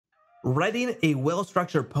Writing a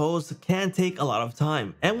well-structured post can take a lot of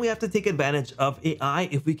time, and we have to take advantage of AI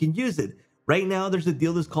if we can use it. Right now, there's a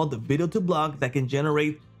deal that's called the VideoToBlog that can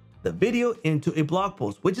generate the video into a blog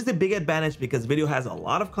post, which is a big advantage because video has a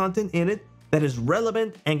lot of content in it that is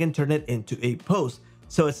relevant and can turn it into a post.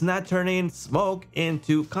 So it's not turning smoke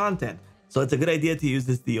into content. So it's a good idea to use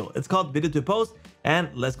this deal. It's called VideoToPost, and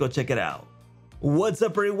let's go check it out. What's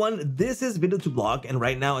up everyone, this is VideoToBlog, and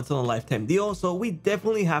right now it's on a lifetime deal, so we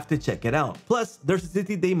definitely have to check it out. Plus, there's a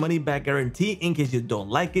 60-day money-back guarantee. In case you don't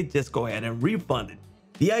like it, just go ahead and refund it.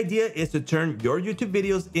 The idea is to turn your YouTube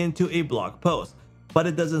videos into a blog post, but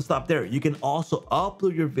it doesn't stop there. You can also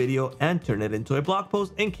upload your video and turn it into a blog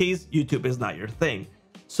post in case YouTube is not your thing.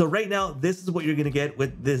 So right now, this is what you're gonna get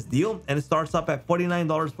with this deal, and it starts up at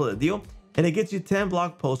 $49 for the deal, and it gets you 10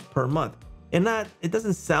 blog posts per month. And it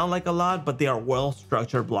doesn't sound like a lot, but they are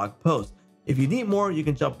well-structured blog posts. If you need more, you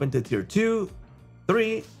can jump into tier 2,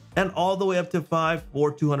 3, and all the way up to 5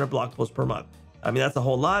 or 200 blog posts per month. I mean, that's a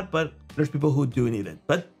whole lot, but there's people who do need it.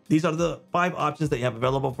 But these are the 5 options that you have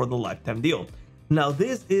available for the lifetime deal. Now,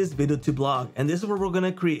 this is VideoToBlog, and this is where we're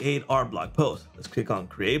gonna create our blog post. Let's click on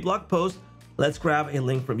Create Blog Post. Let's grab a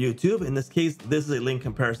link from YouTube. In this case, this is a link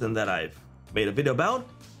comparison that I've made a video about.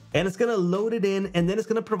 And it's gonna load it in, and then it's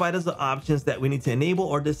gonna provide us the options that we need to enable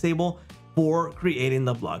or disable for creating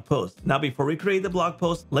the blog post. Now, before we create the blog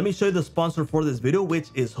post, let me show you the sponsor for this video, which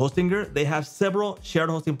is Hostinger. They have several shared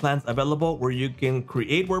hosting plans available where you can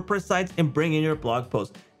create WordPress sites and bring in your blog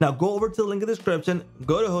post. Now, go over to the link in the description,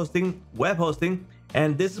 go to hosting, web hosting,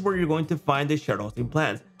 and this is where you're going to find the shared hosting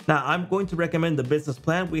plans. Now, I'm going to recommend the business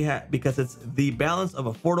plan we have because it's the balance of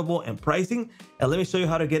affordable and pricing. And let me show you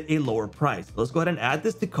how to get a lower price. Let's go ahead and add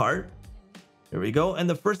this to cart. There we go. And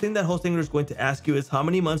the first thing that Hostinger is going to ask you is how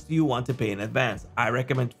many months do you want to pay in advance? I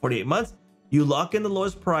recommend 48 months. You lock in the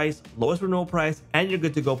lowest price, lowest renewal price, and you're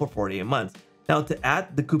good to go for 48 months. Now, to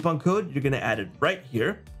add the coupon code, you're going to add it right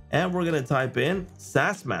here. And we're going to type in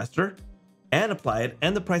SaaS Master and apply it.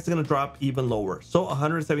 And the price is going to drop even lower. So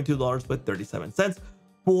 $172.37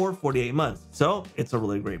 for 48 months. So it's a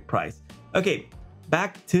really great price. Okay,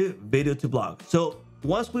 back to VideoToBlog. So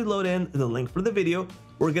once we load in the link for the video,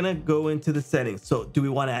 we're gonna go into the settings. So do we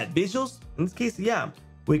want to add visuals? In this case, yeah,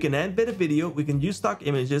 we can add video, we can use stock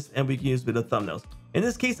images, and we can use video thumbnails. In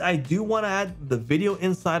this case, I do want to add the video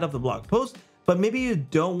inside of the blog post, but maybe you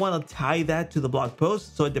don't want to tie that to the blog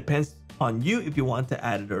post. So it depends on you if you want to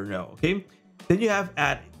add it or no, okay? Then you have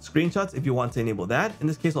add screenshots if you want to enable that. In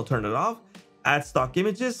this case, I'll turn it off. Add stock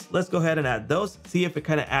images. Let's go ahead and add those. See if it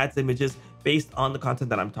kind of adds images based on the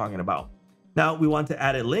content that I'm talking about. Now, we want to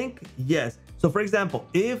add a link. Yes. So for example,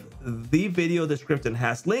 if the video description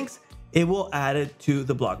has links, it will add it to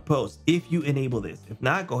the blog post if you enable this. If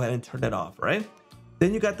not, go ahead and turn it off, right?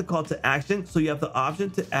 Then you got the call to action. So you have the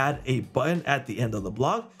option to add a button at the end of the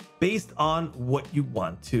blog based on what you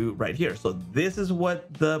want to right here. So this is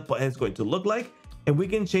what the button is going to look like. And we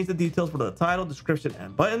can change the details for the title, description,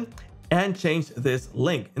 and button, and change this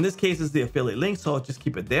link. In this case, it's the affiliate link, so I'll just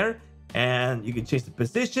keep it there. And you can change the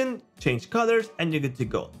position, change colors, and you're good to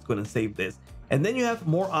go. Let's go ahead and save this. And then you have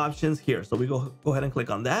more options here. So we go ahead and click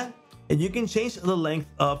on that, and you can change the length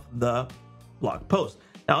of the blog post.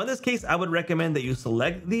 Now, in this case, I would recommend that you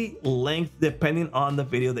select the length depending on the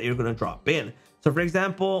video that you're gonna drop in. So for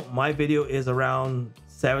example, my video is around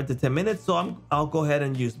 7 to 10 minutes, so I'll go ahead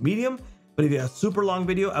and use medium. But if you have a super long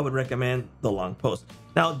video, I would recommend the long post.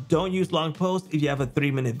 Now, don't use long post if you have a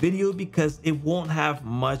 3-minute video because it won't have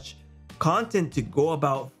much content to go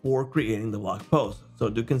about for creating the blog post. So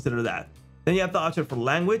do consider that. Then you have the option for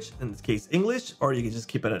language, in this case, English, or you can just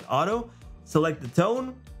keep it at auto. Select the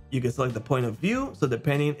tone. You can select the point of view. So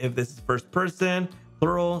depending if this is first person,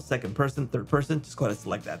 plural, second person, third person, just go ahead and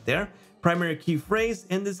select that there. Primary key phrase.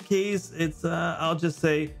 In this case, it's, I'll just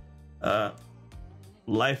say,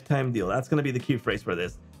 lifetime deal. That's going to be the key phrase for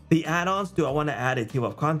this. The add-ons, do I want to add a table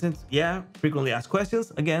of contents? Yeah. Frequently asked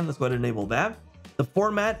questions. Again, let's go ahead and enable that. The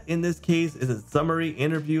format in this case is a summary,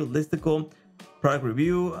 interview, listicle, product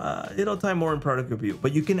review. It'll tie more in product review,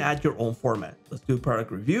 but you can add your own format. Let's do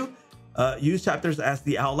product review. Use chapters as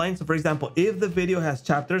the outline. So for example, if the video has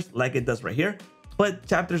chapters like it does right here, but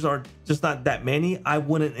chapters are just not that many, I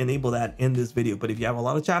wouldn't enable that in this video. But if you have a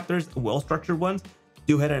lot of chapters, well-structured ones,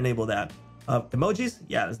 do ahead and enable that. Emojis,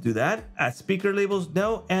 yeah, let's do that. Add speaker labels,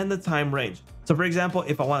 no, and the time range. So for example,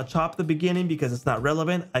 if I want to chop the beginning because it's not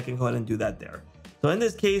relevant, I can go ahead and do that there. So in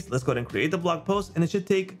this case, let's go ahead and create the blog post, and it should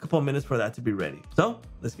take a couple of minutes for that to be ready. So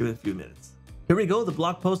let's give it a few minutes. Here we go. The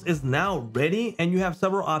blog post is now ready, and you have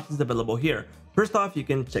several options available here. First off, you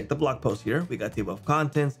can check the blog post here. We got table of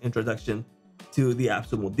contents, introduction to the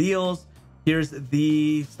AppSumo deals, Here's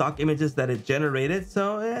the stock images that it generated.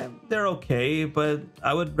 So they're okay, but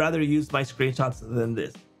I would rather use my screenshots than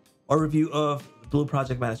this. Overview of Glue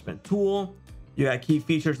project management tool. You got key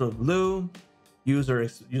features of Glue, user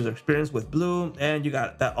experience with Glue, and you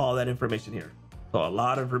got all that information here. So a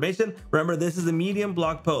lot of information. Remember, this is a Medium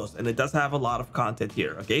blog post, and it does have a lot of content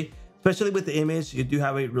here, okay? Especially with the image, you do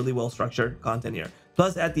have a really well-structured content here.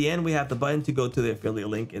 Plus, at the end, we have the button to go to the affiliate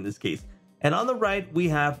link in this case. And on the right, we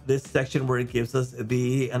have this section where it gives us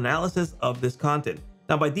the analysis of this content.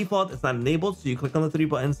 Now, by default, it's not enabled, so you click on the 3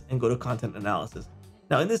 buttons and go to content analysis.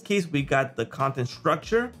 Now, in this case, we got the content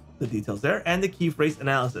structure, the details there, and the key phrase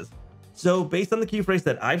analysis. So based on the key phrase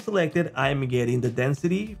that I've selected, I'm getting the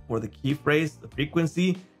density for the key phrase, the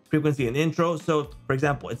frequency and intro. So for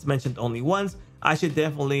example, it's mentioned only once. I should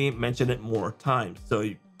definitely mention it more times. So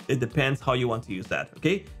it depends how you want to use that,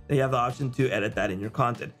 okay? Then you have the option to edit that in your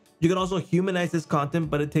content. You can also humanize this content,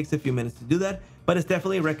 but it takes a few minutes to do that, but it's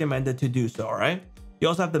definitely recommended to do so, all right? You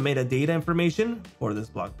also have the metadata information for this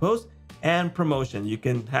blog post and promotion. You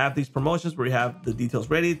can have these promotions where you have the details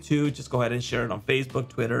ready to just go ahead and share it on Facebook,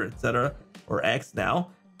 Twitter, etc., or X now.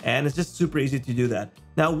 And it's just super easy to do that.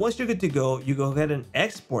 Now, once you're good to go, you go ahead and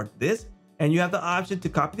export this, and you have the option to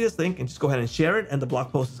copy this link and just go ahead and share it, and the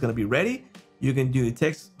blog post is going to be ready. You can do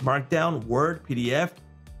text, markdown, Word, PDF,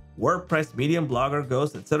 WordPress, Medium, Blogger,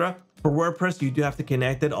 Ghost, etc. For WordPress, you do have to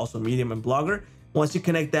connect it, also Medium and Blogger. Once you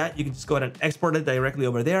connect that, you can just go ahead and export it directly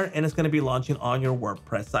over there, and it's going to be launching on your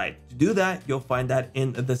WordPress site. To do that, you'll find that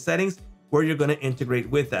in the settings where you're going to integrate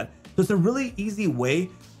with that. So it's a really easy way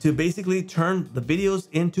to basically turn the videos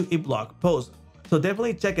into a blog post. So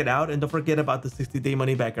definitely check it out, and don't forget about the 60-day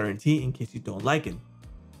money-back guarantee in case you don't like it.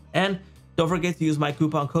 And don't forget to use my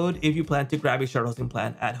coupon code if you plan to grab a short hosting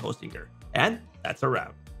plan at Hostinger. And that's a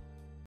wrap.